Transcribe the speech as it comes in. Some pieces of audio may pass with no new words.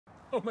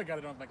Oh my god,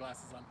 I don't have my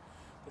glasses on.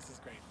 This is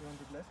great. You want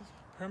the glasses?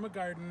 Perma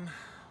Garden.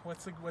 No,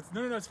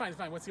 it's fine, it's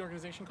fine. What's the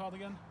organization called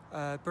again?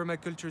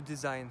 Permaculture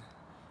Design.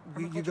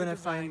 Permaculture You're gonna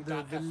find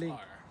the link.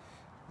 .fr.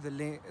 The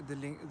link.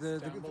 Down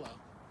below.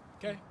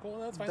 Okay,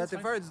 cool. That's fine.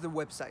 That far, it's the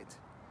website.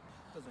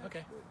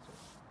 Okay.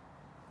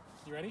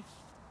 You ready?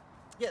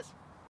 Yes.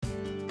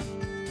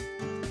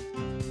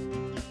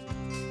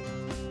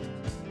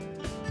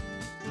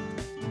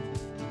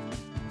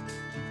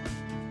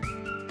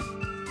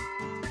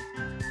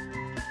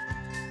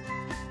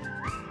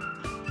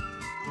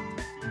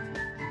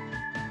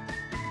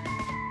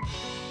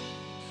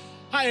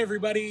 Hi,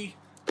 everybody.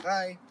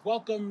 Hi.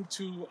 Welcome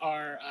to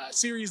our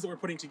series that we're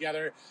putting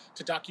together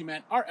to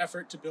document our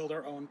effort to build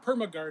our own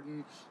perma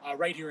garden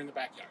right here in the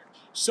backyard.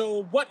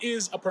 So what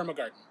is a perma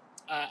garden?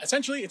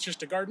 Essentially, it's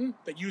just a garden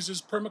that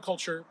uses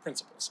permaculture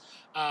principles.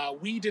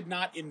 We did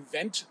not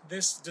invent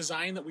this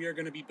design that we are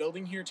going to be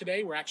building here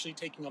today. We're actually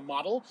taking a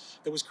model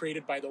that was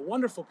created by the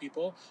wonderful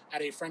people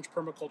at a French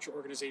permaculture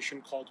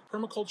organization called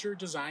Permaculture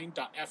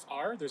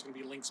Design.fr. There's going to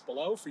be links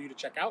below for you to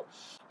check out.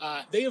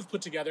 They have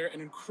put together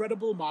an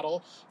incredible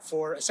model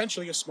for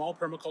essentially a small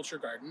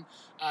permaculture garden.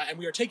 And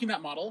we are taking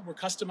that model, we're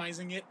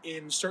customizing it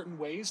in certain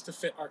ways to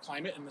fit our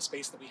climate and the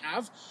space that we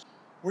have.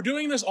 We're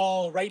doing this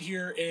all right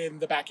here in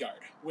the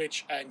backyard,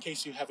 which, in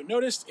case you haven't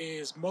noticed,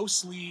 is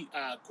mostly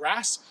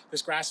grass.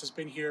 This grass has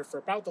been here for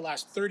about the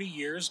last 30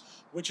 years,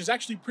 which is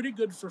actually pretty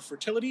good for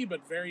fertility,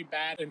 but very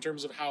bad in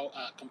terms of how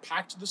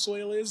compact the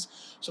soil is.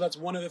 So that's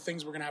one of the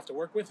things we're going to have to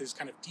work with, is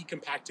kind of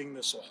decompacting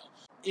the soil.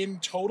 In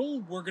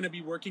total, we're going to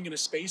be working in a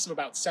space of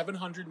about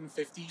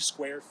 750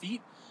 square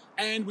feet,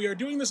 and we are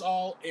doing this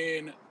all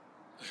in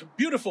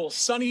beautiful,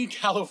 sunny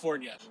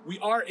California. We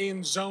are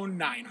in Zone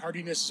 9,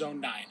 Hardiness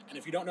Zone 9. And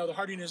if you don't know the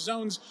hardiness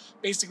zones,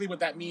 basically what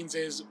that means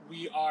is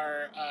we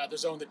are the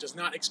zone that does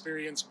not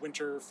experience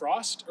winter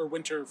frost or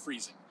winter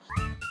freezing.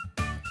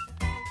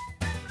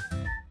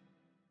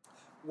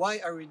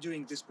 Why are we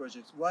doing this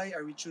project? Why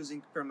are we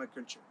choosing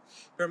permaculture?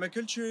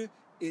 Permaculture,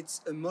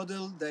 it's a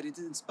model that is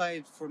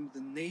inspired from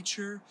the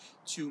nature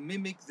to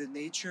mimic the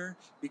nature,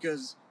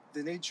 because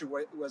the nature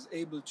was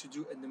able to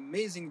do an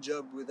amazing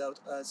job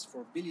without us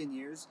for a billion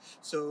years.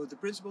 So the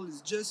principle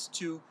is just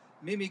to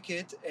mimic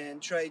it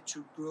and try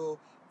to grow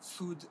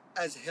food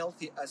as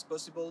healthy as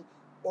possible,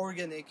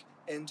 organic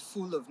and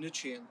full of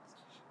nutrients.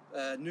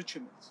 Full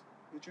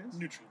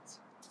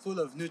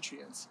of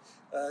nutrients.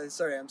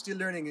 Sorry, I'm still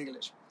learning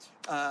English.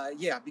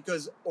 Yeah,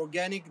 because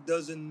organic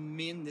doesn't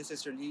mean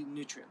necessarily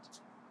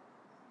nutrient.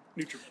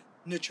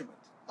 Nutriment.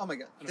 Oh my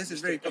god, this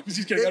is very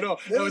complicated. I know.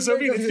 No, it's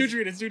nutrient.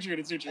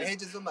 I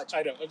hate it so much.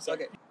 I know, I'm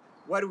sorry. Okay.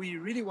 What we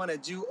really want to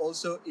do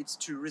also is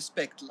to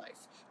respect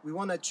life. We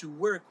want to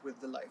work with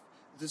the life.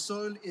 The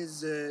soil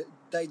is a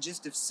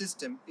digestive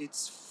system.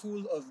 It's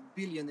full of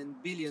billion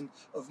and billion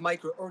of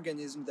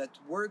microorganisms that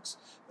works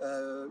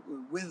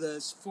with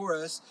us, for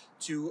us,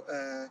 to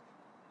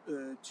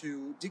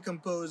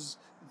decompose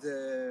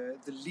the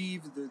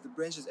leaf, the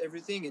branches,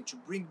 everything, and to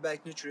bring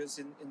back nutrients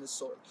in the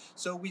soil.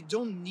 So we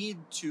don't need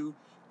to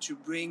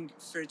bring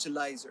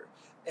fertilizer.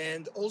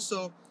 And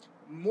also,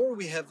 more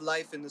we have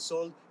life in the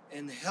soil,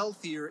 and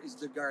healthier is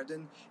the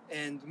garden,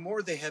 and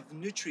more they have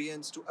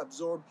nutrients to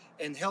absorb,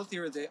 and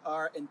healthier they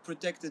are, and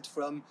protected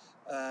from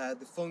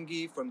the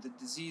fungi, from the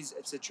disease,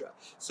 etc.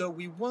 So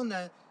we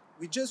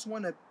just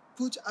wanna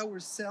put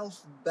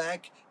ourselves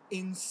back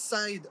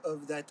inside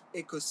of that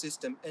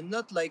ecosystem and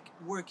not like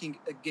working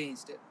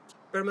against it.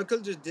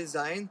 Permaculture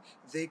Design,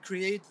 they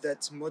create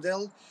that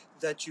model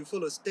that you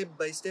follow step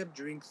by step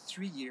during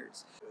 3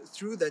 years.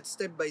 Through that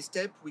step by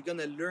step, we're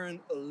gonna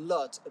learn a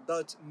lot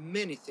about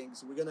many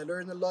things. We're gonna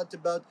learn a lot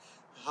about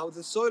how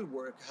the soil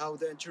works, how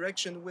the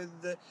interaction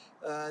with the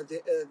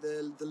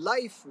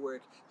life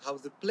work, how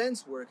the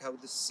plants work, how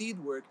the seed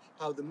work,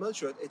 how the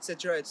mulch work,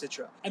 etc.,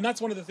 etc. And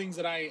that's one of the things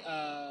that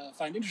I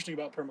find interesting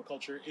about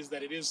permaculture, is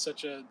that it is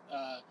such a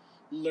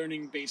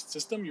learning-based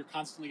system. You're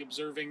constantly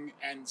observing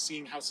and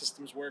seeing how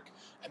systems work,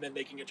 and then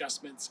making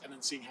adjustments, and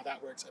then seeing how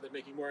that works, and then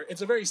making more.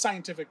 It's a very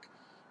scientific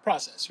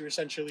process. You're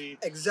essentially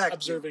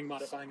observing,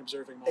 modifying,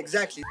 observing, modifying.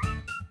 Exactly.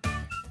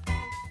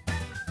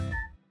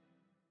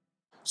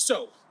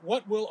 So,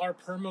 what will our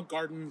perma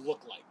garden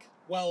look like?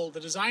 Well, the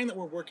design that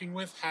we're working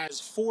with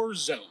has 4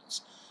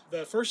 zones.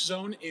 The first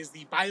zone is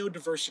the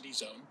biodiversity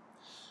zone.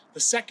 The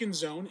second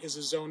zone is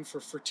a zone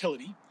for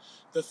fertility.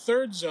 The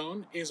third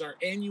zone is our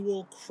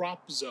annual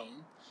crop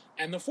zone.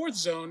 And the fourth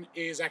zone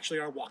is actually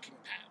our walking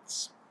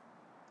paths.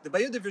 The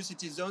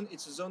biodiversity zone,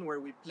 it's a zone where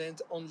we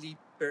plant only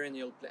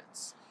perennial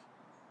plants.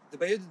 The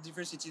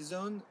biodiversity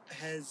zone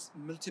has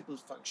multiple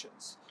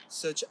functions,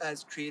 such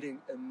as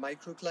creating a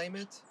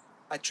microclimate,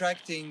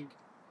 attracting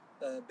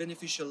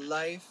beneficial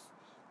life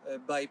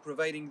by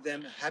providing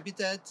them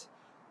habitat,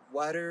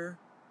 water,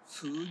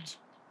 food.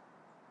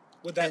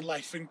 Would that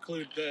life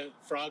include the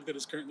frog that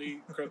is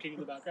currently croaking in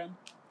the background?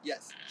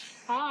 Yes.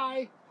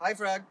 Hi! Hi,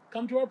 frog.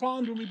 Come to our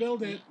pond when we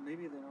build it.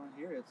 Maybe they don't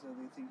hear it, so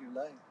they think you're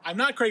lying. I'm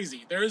not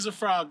crazy. There is a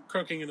frog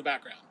croaking in the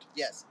background.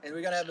 Yes, and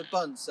we're gonna have a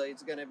pond, so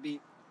it's gonna be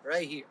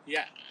right here.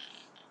 Yeah.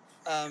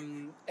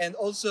 And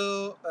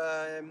also,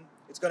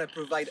 it's going to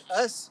provide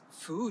us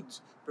food,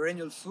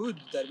 perennial food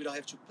that we don't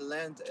have to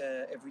plant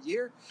every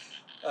year,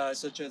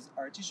 such as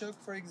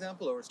artichoke, for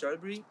example, or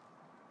strawberry.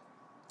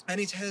 And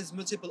it has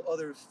multiple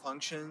other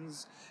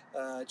functions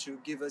to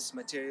give us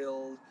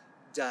material,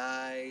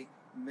 dye,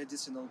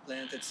 medicinal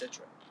plant,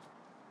 etc.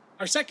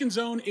 Our second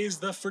zone is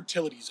the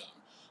fertility zone.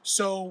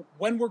 So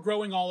when we're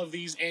growing all of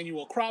these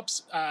annual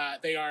crops,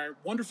 they are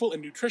wonderful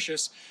and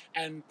nutritious.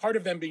 And part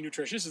of them being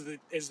nutritious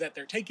is that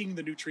they're taking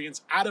the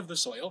nutrients out of the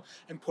soil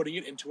and putting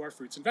it into our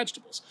fruits and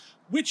vegetables,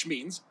 which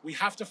means we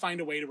have to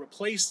find a way to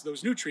replace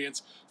those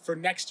nutrients for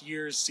next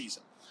year's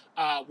season.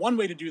 One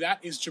way to do that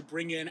is to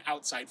bring in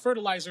outside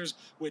fertilizers,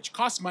 which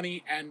costs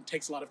money and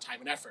takes a lot of time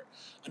and effort.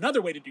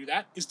 Another way to do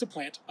that is to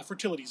plant a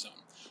fertility zone.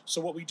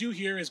 So what we do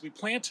here is we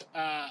plant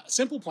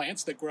simple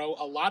plants that grow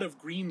a lot of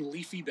green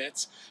leafy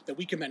bits that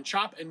we can then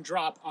chop and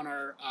drop on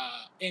our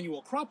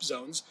annual crop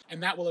zones,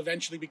 and that will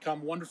eventually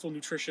become wonderful,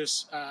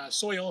 nutritious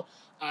soil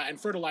and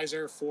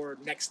fertilizer for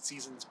next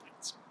season's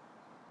plants.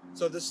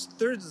 So this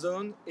third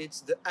zone,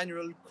 it's the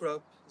annual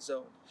crop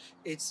zone.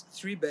 It's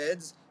 3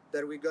 beds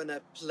that we're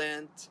gonna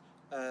plant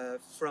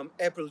from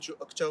April to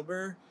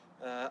October.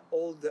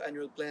 All the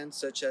annual plants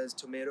such as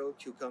tomato,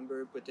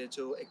 cucumber,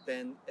 potato,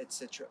 eggplant,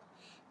 etc.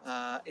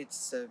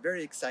 It's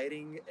very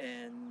exciting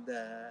and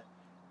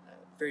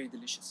very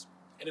delicious.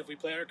 And if we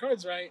play our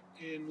cards right,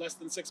 in less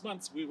than 6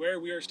 months, where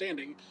we are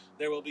standing,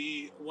 there will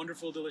be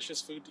wonderful,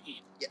 delicious food to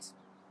eat. Yes.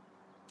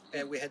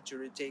 And we had to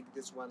retake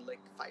this one like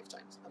 5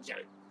 times. I'm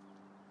sorry.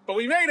 But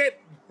we made it!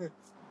 Yay!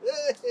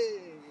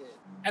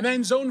 And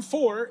then zone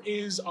 4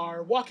 is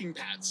our walking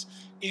paths.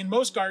 In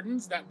most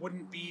gardens, that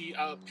wouldn't be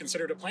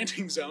considered a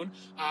planting zone,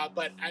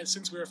 but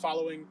since we are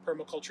following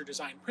permaculture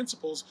design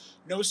principles,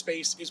 no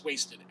space is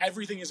wasted.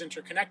 Everything is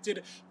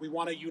interconnected. We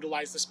want to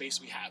utilize the space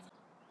we have.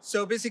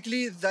 So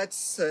basically,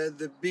 that's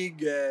the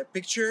big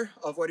picture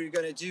of what we're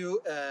gonna do.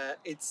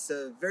 It's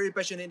a very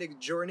passionate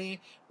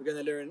journey. We're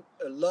gonna learn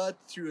a lot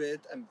through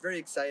it. I'm very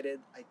excited.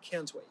 I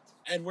can't wait.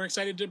 And we're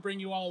excited to bring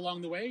you all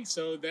along the way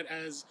so that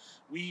as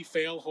we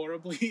fail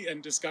horribly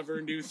and discover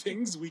new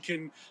things, we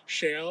can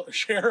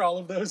share all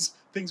of those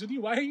things with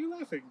you. Why are you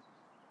laughing?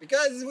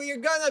 Because we're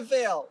gonna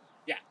fail.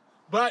 Yeah.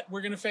 But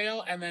we're going to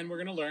fail, and then we're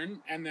going to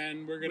learn, and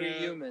then we're We're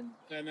human.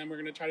 and then we're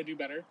going to try to do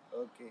better.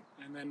 Okay.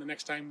 And then the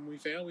next time we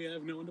fail, we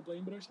have no one to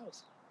blame but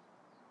ourselves.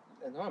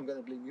 And now I'm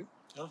gonna blame you.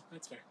 Oh,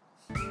 that's fair.